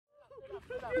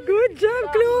Good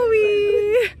job,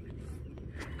 Chloe!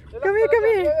 Come here, come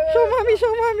here. Show mommy,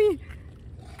 show mommy.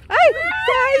 Ay!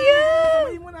 Sayang!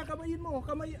 Kamayin mo na, kamayin mo.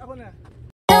 Kamay, ako na.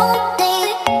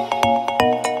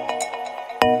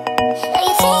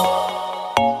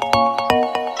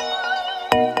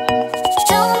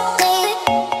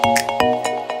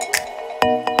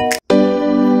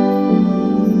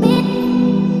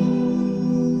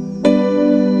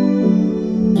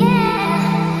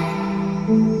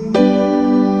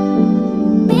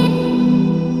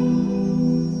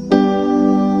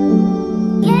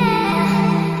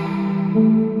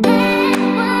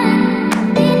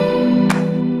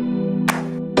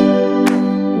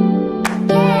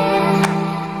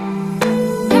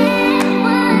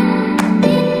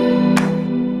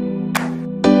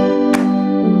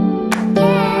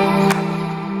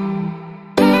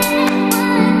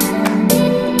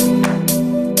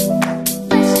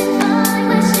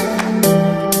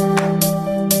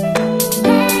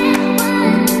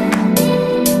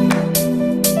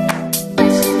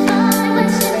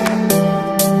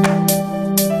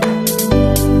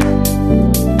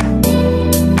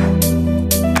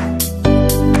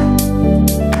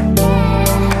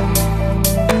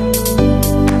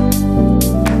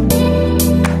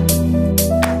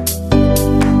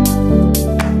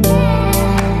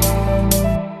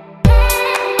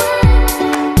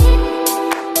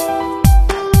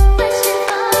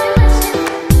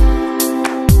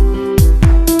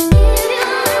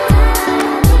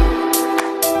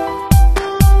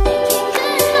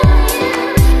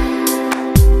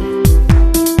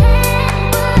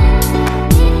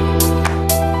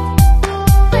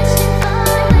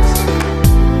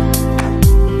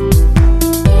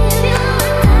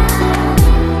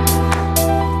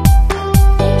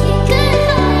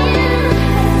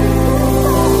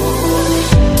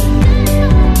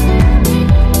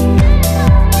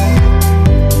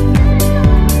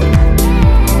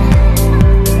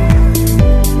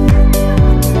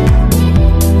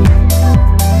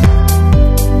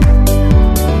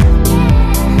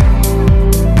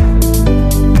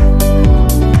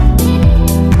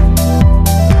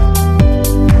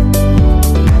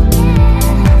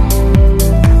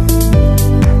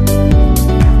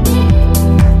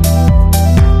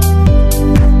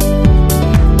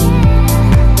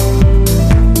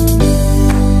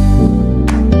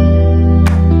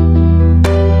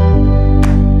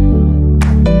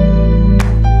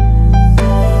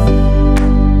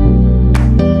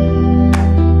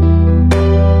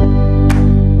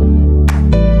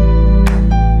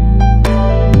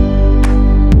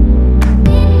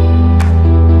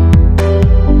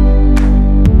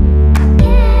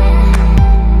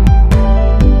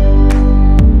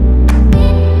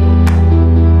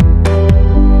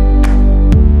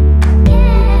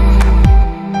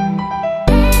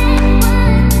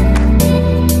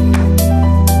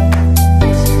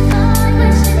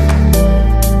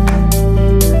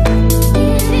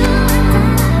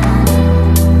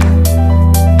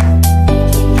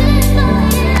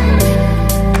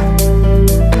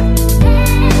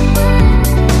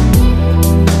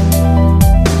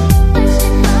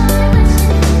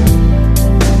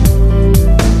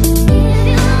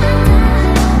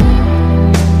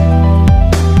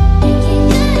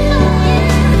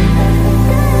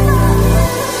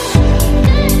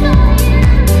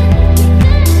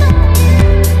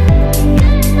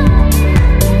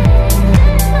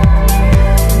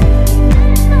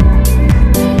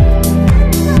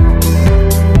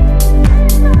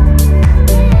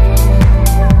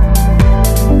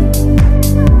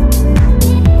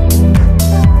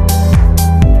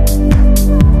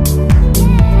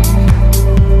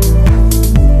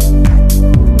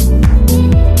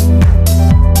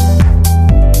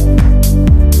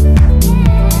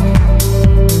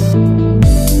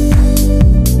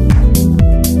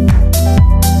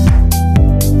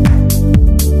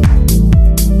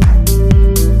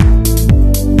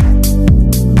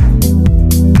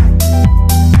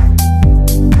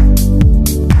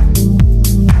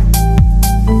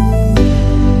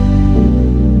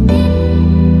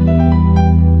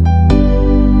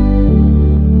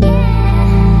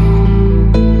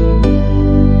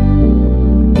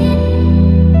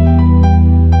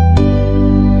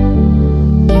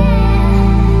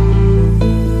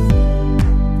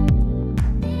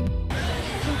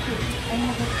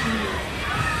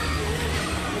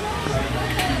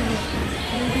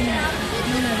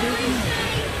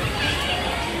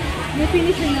 You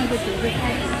finish your number two.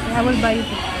 I will buy it.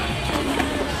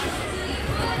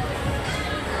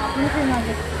 Finish your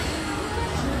number two.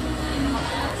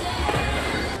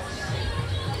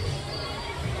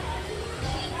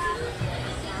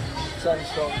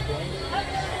 Sandstone.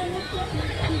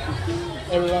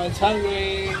 Everyone's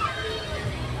hungry.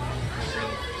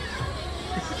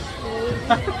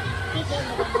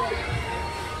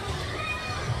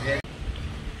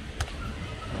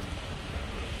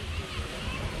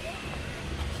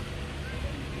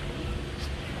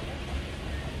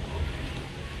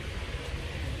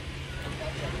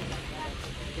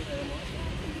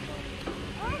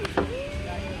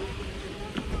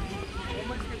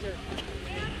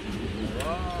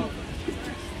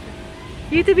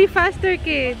 You need to be faster,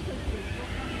 kid.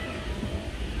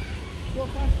 Go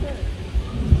faster.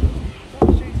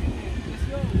 Stop chasing me. Let's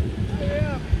go. Hurry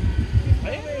up.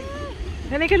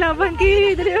 Dali ka laban,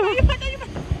 kid. Dali mo.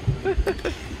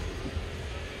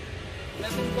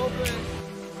 Let him go first.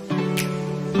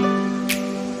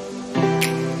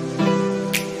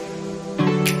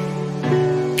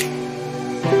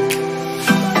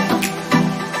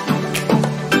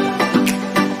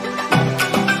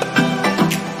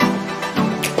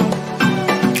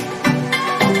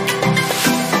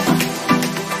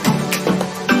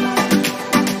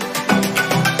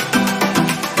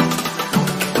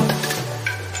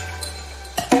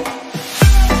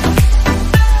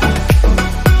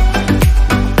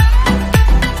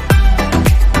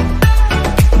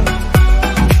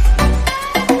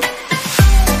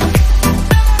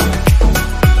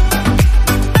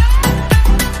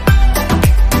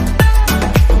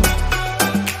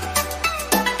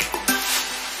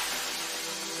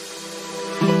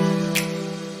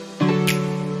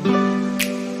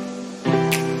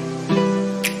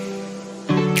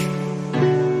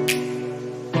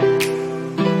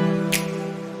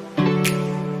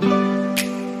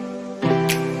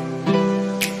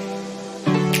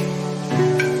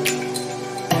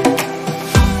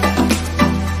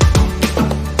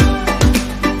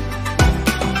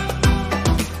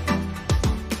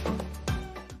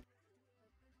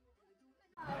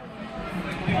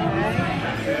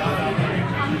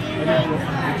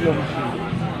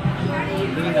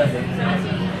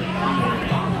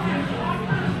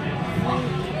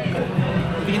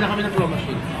 Tingin na kami ng claw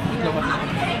machine. Claw machine.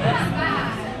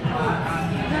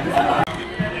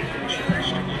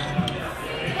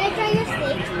 Can I try your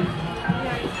steak?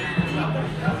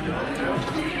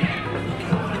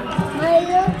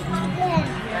 Mario? Yeah.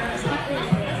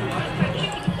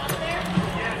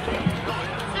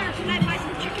 Sir, can I buy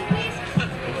some chicken, please?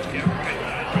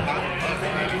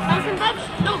 Buy some veg?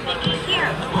 No, Vicky,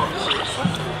 here.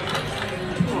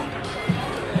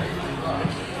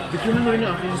 Picture na rin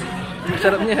ako.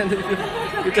 Sarap niyan.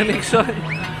 Ito Nixon.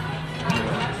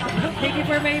 Thank you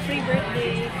for my free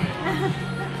birthday.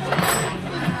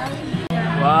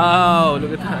 Wow,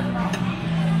 look at that.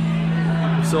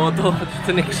 Soto,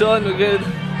 ito Nixon, we're good.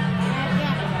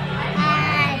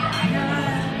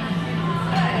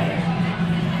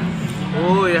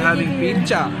 Oh, you're having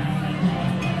pizza.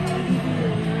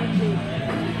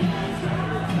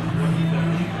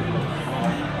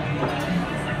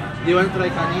 Do you want to try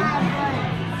kanin?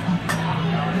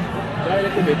 Try a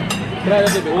little bit. Try a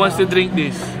little bit. Who wants to drink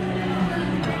this?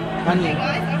 Kanin.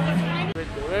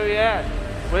 Where are we at?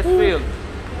 Westfield.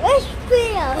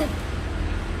 Westfield.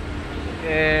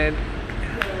 And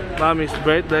Mommy's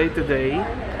birthday today.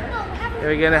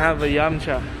 We're gonna have a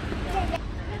yamcha.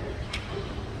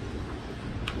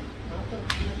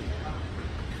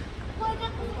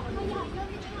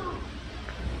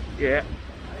 Yeah.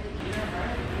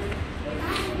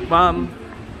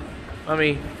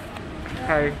 Mommy.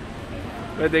 Hi.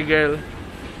 Birthday girl.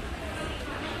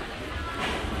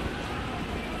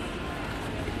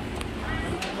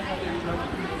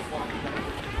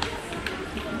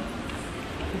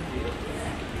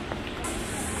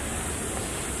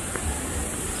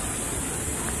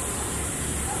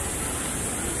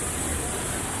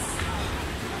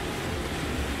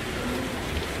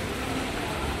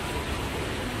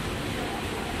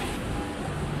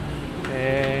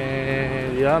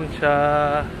 And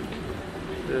yamcha.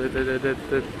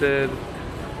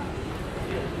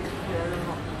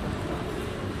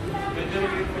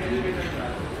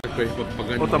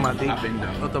 Automatic. Up and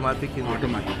down. Automatic yun.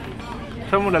 Automatic.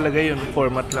 Saan mo lalagay yun?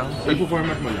 Format lang.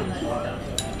 Ipo-format mo lang.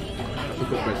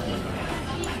 Ipo-press mo lang.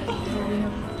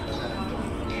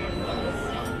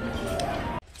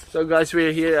 So guys,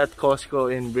 we're here at Costco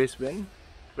in Brisbane,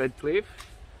 Redcliffe.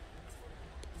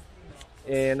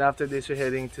 And after this, we're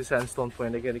heading to Sandstone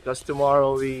Point again because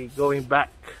tomorrow we're going back.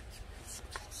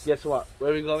 Guess what?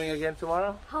 Where are we going again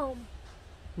tomorrow? Home.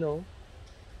 No.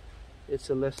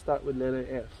 Let's start with letter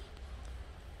F.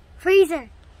 Freezer.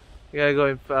 We gotta go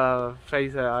in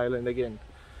Fraser Island again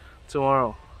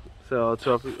tomorrow. So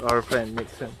to our friend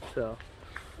Nixon. So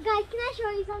Guys, can I show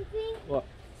you something? What?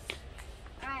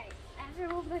 Alright, I have to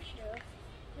remove my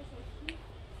shoe.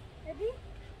 Ready?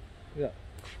 Yeah.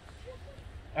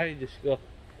 I just go.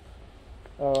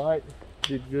 Alright.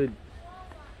 Did good.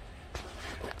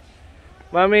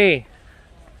 Mommy!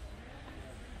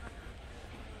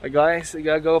 Guys, we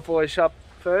gotta go for a shop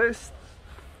first.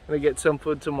 We get some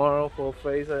food tomorrow for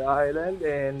Fraser Island,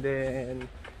 and then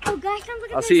Oh, guys, I'm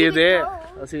looking I'll see you there.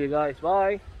 I'll see you guys.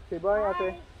 Bye. Say bye,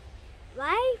 ate.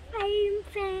 Bye, fame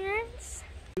fans.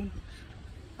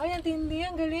 Ay, ang tindi.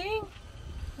 Ang galing.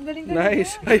 Ang galing ka.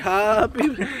 Nice. Ay, happy.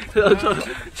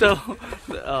 So,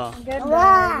 Ang ganda.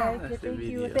 Wow. Like it. That's the Thank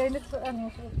you. video. Tennis ko. Ano,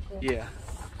 suot ko. yeah.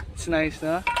 It's nice,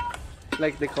 no?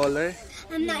 Like the color.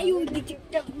 I'm not you, the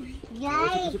TikTok.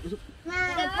 Guys,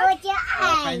 put your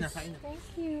eyes. Thank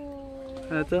you.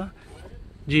 Ano to?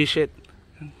 G-shit.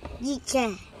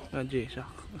 Teacher. Ah,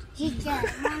 G-shock. Teacher,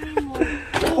 mommy mo.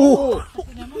 Oh!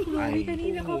 Ay,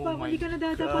 kanina ko pa. Hindi ka na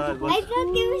dadapat. I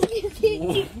thought it was just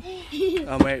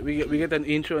We get an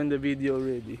intro in the video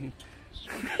already.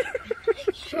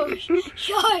 short.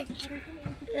 Short.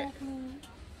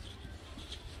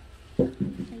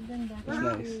 Ang ganda. It's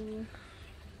nice.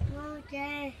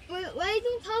 Okay. Why are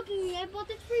you talking to me? I bought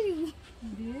it for you.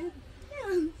 Did?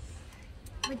 Yeah.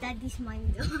 But daddy's mine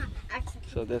though.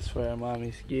 So that's for our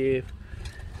mommy's gift.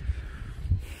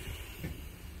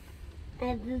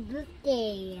 Happy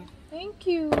birthday. Thank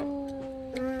you.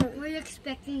 Were you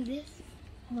expecting this?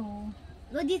 No.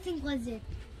 What do you think was it?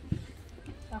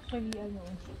 Actually, ano,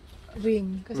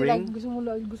 ring. Kasi Ring? gusto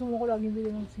mo ko laging bili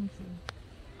ng sing-sing.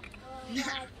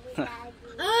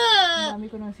 Ah! Ang dami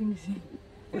ko ng sing-sing.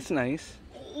 It's nice.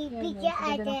 Yan, Picture yan.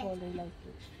 Ganda ng ate. color, like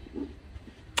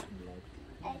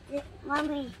it.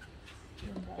 Mommy.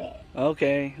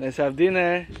 Okay, let's have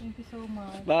dinner. Thank you so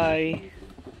much. Bye.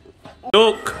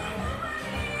 Look!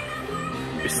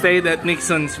 We stayed at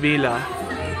Nixon's Villa.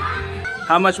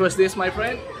 How much was this, my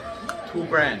friend? $2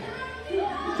 grand.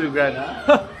 2 grand,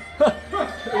 huh?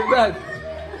 Look at that.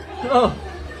 Oh,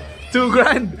 2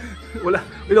 grand.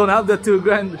 We don't have the 2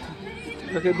 grand.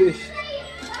 Look at this.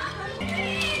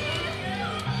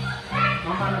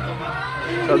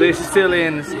 So this is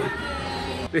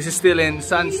still in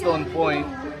Sandstone Point.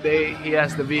 He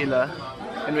has the villa,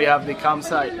 and we have the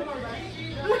campsite.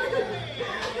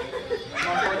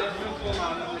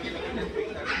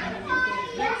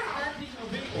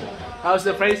 How's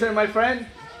the Fraser, my friend?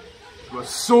 It was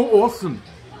so awesome.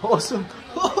 Awesome.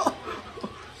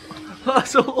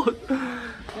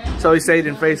 So we stayed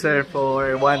in Fraser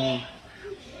for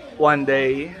one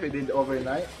day. We did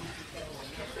overnight.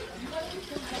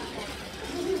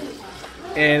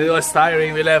 And it was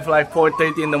tiring. We left like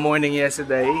 4:30 in the morning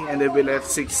yesterday, and then we left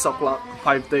 6 o'clock,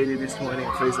 5:30 this morning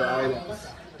at Fraser Island.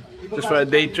 Just for a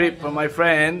day trip for my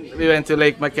friend. We went to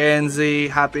Lake Mackenzie,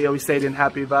 we stayed in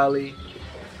Happy Valley,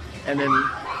 and then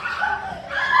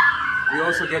We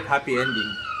also get happy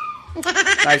ending.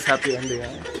 nice happy ending.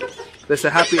 Huh? There's a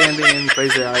happy ending in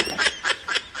Fraser Island.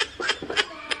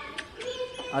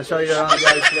 I'll show you around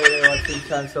guys later what's in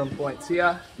Sandstone Point. See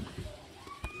ya!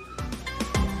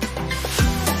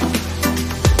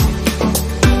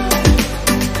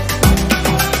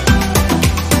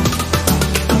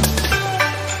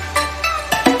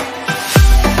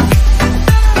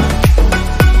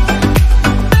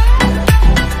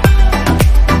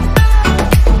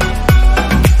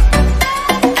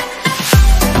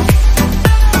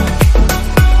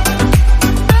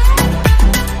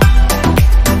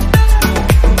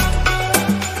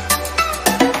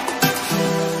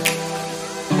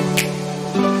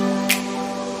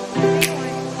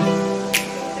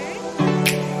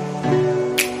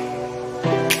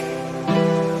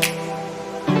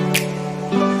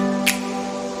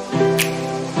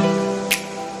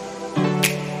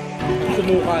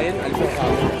 Sumuka yan, alis ang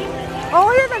kamo. Oh,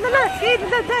 yan. Dala.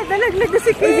 Nalaglag na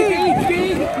si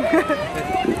Kate.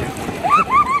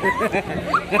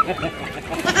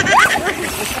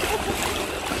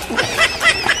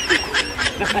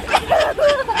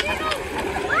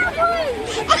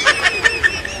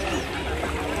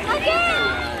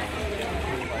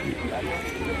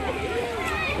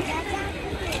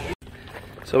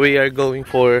 So we are going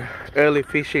for early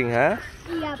fishing, huh?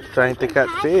 Yep. Trying to catch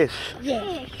fish.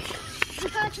 Yes.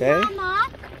 Because Okay. Mama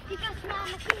can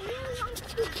really want to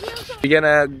kill We're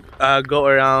gonna go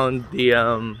around go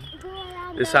around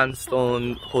the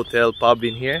Sandstone Hotel pub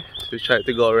in here. So we try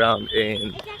to go around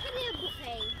in It's actually a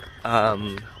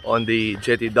buffet. on the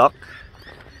jetty dock,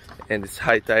 and it's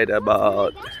high tide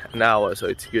about an hour, so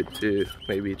it's good to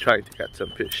maybe try to catch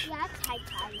some fish. Yeah, it's high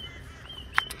tide.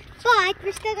 But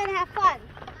we're still gonna have fun.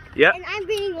 Yeah. And I'm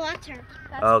bringing water.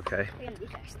 That's Okay. We're gonna be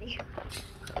thirsty.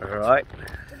 Alright.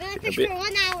 We're gonna fish for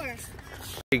 1 hour. Here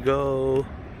we go.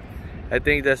 I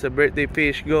think that's a birthday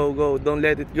fish. Go, go. Don't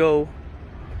let it go.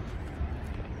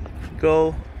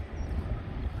 Go.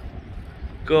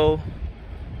 Go.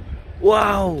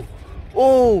 Wow.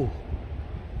 Oh.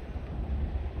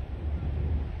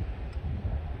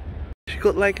 She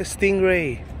got like a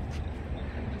stingray.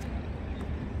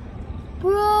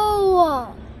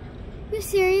 Bro, you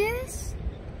serious?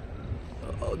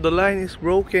 The line is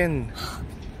broken.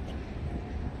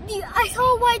 I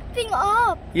saw a white thing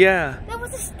up. Yeah. That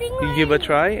was a stingray. You give a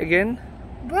try again?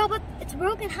 Bro, but it's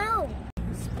broken. How?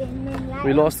 Spinning like.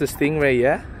 We lost the stingray,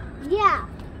 yeah? Yeah.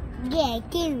 Yeah,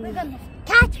 we're gonna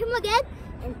catch him again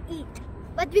and eat.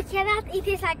 But we cannot eat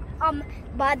his like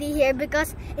body here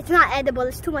because it's not edible.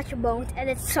 It's too much bones and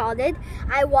it's solid.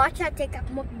 I watched a TikTok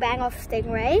mukbang of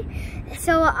stingray.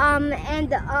 So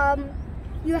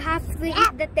you have to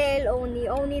eat the tail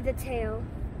only the tail.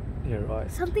 You're right.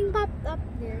 Something popped up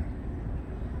there.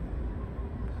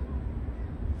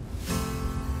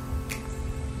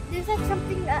 There's like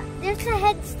something. There's a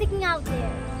head sticking out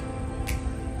there.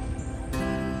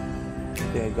 I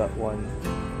think I got one.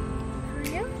 For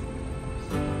real?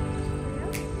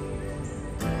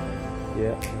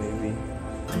 Yeah, maybe.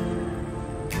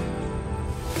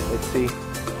 Let's see.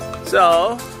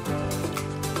 So,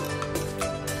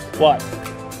 what?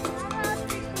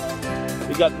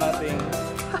 We got nothing.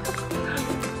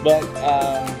 But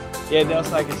yeah, there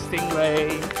was like a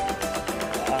stingray.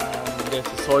 There's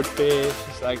a swordfish.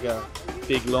 It's like a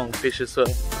big long fish as well.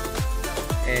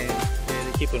 And yeah,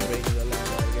 they keep on bringing the line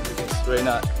out again because we're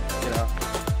not, you know,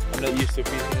 I'm not used to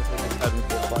fishing, so we're just having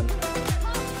for fun.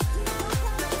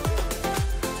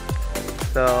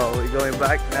 So we're going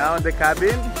back now in the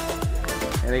cabin,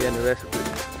 and again the rest of it.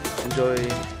 Enjoy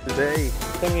the day.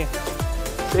 Come here.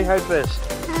 Say hi first.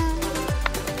 Hi.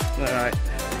 All right.